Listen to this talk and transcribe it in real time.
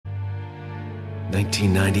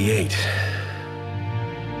1998.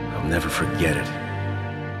 I'll never forget it.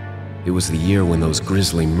 It was the year when those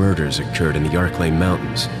grisly murders occurred in the Arklay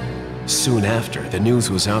Mountains. Soon after, the news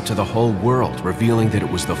was out to the whole world, revealing that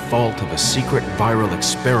it was the fault of a secret viral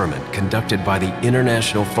experiment conducted by the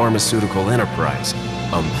international pharmaceutical enterprise,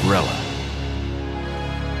 Umbrella.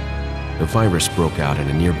 The virus broke out in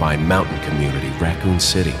a nearby mountain community, Raccoon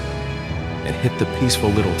City, and hit the peaceful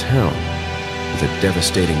little town with a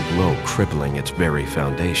devastating blow crippling its very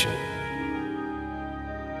foundation.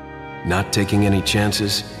 Not taking any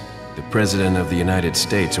chances, the President of the United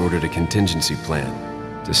States ordered a contingency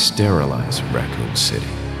plan to sterilize Raccoon City.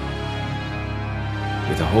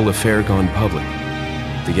 With the whole affair gone public,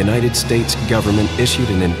 the United States government issued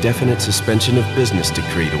an indefinite suspension of business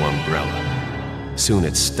decree to Umbrella. Soon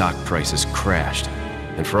its stock prices crashed,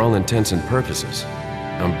 and for all intents and purposes,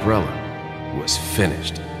 Umbrella was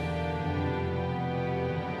finished.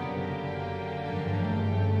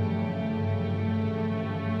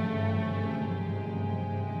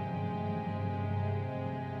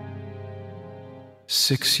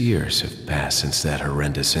 Six years have passed since that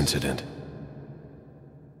horrendous incident.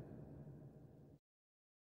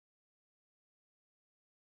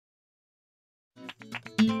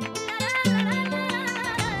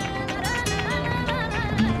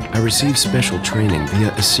 I received special training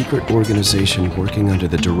via a secret organization working under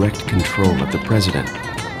the direct control of the president.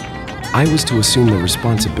 I was to assume the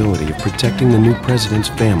responsibility of protecting the new president's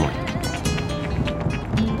family.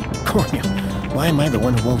 Cornel, why am I the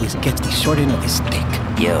one who always gets the short end of the stick?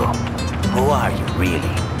 You, who are you really?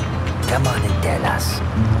 Come on and tell us.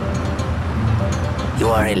 You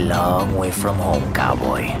are a long way from home,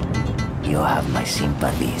 cowboy. You have my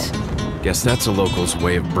sympathies. Guess that's a local's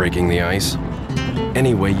way of breaking the ice.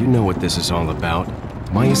 Anyway, you know what this is all about.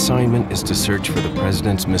 My assignment is to search for the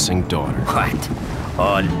president's missing daughter. What?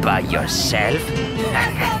 All by yourself?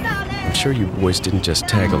 I'm sure you boys didn't just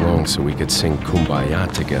tag along so we could sing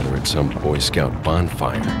Kumbaya together at some Boy Scout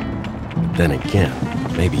bonfire. But then again,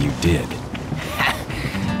 maybe you did.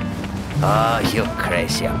 Oh, you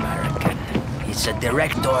crazy American. It's a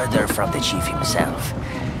direct order from the chief himself.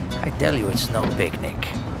 I tell you, it's no picnic.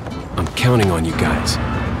 I'm counting on you guys.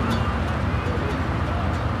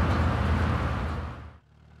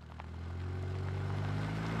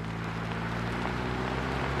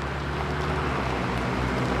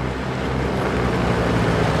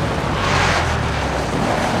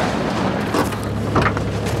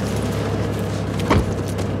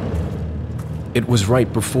 It was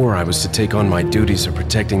right before I was to take on my duties of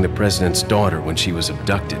protecting the president's daughter when she was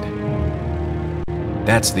abducted.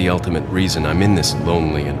 That's the ultimate reason I'm in this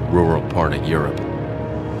lonely and rural part of Europe.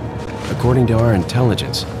 According to our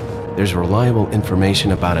intelligence, there's reliable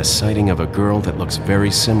information about a sighting of a girl that looks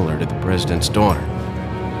very similar to the president's daughter.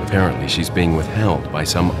 Apparently, she's being withheld by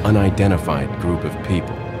some unidentified group of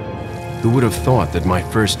people. Who would have thought that my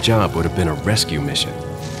first job would have been a rescue mission?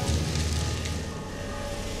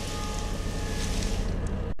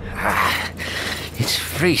 It's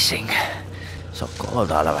freezing. So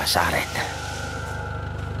cold all of a sudden.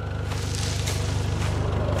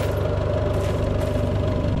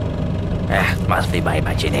 Must be my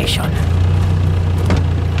imagination.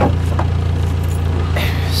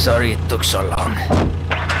 Sorry it took so long.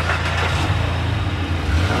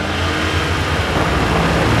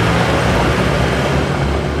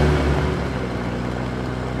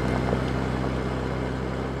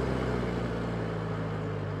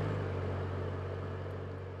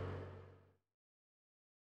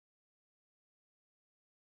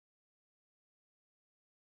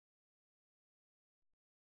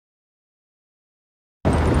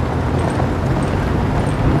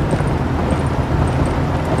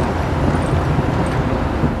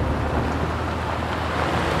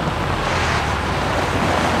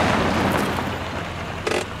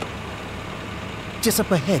 Just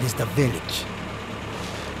up ahead is the village.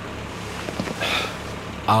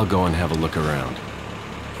 I'll go and have a look around.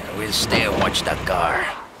 Yeah, we'll stay and watch that car.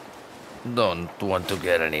 Don't want to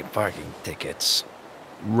get any parking tickets.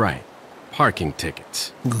 Right. Parking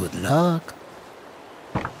tickets. Good luck.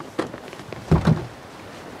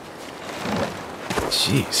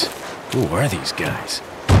 Jeez. Who are these guys?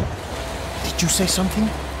 Did you say something?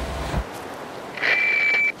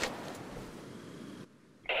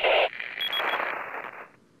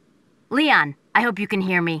 Leon, I hope you can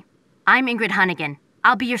hear me. I'm Ingrid Hunnigan.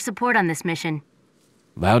 I'll be your support on this mission.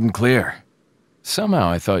 Loud and clear. Somehow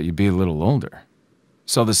I thought you'd be a little older.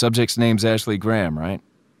 So the subject's name's Ashley Graham, right?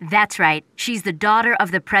 That's right. She's the daughter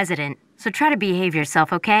of the president. So try to behave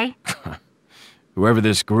yourself, okay? Whoever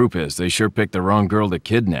this group is, they sure picked the wrong girl to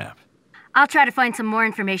kidnap. I'll try to find some more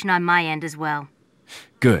information on my end as well.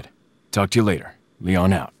 Good. Talk to you later.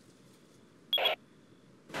 Leon out.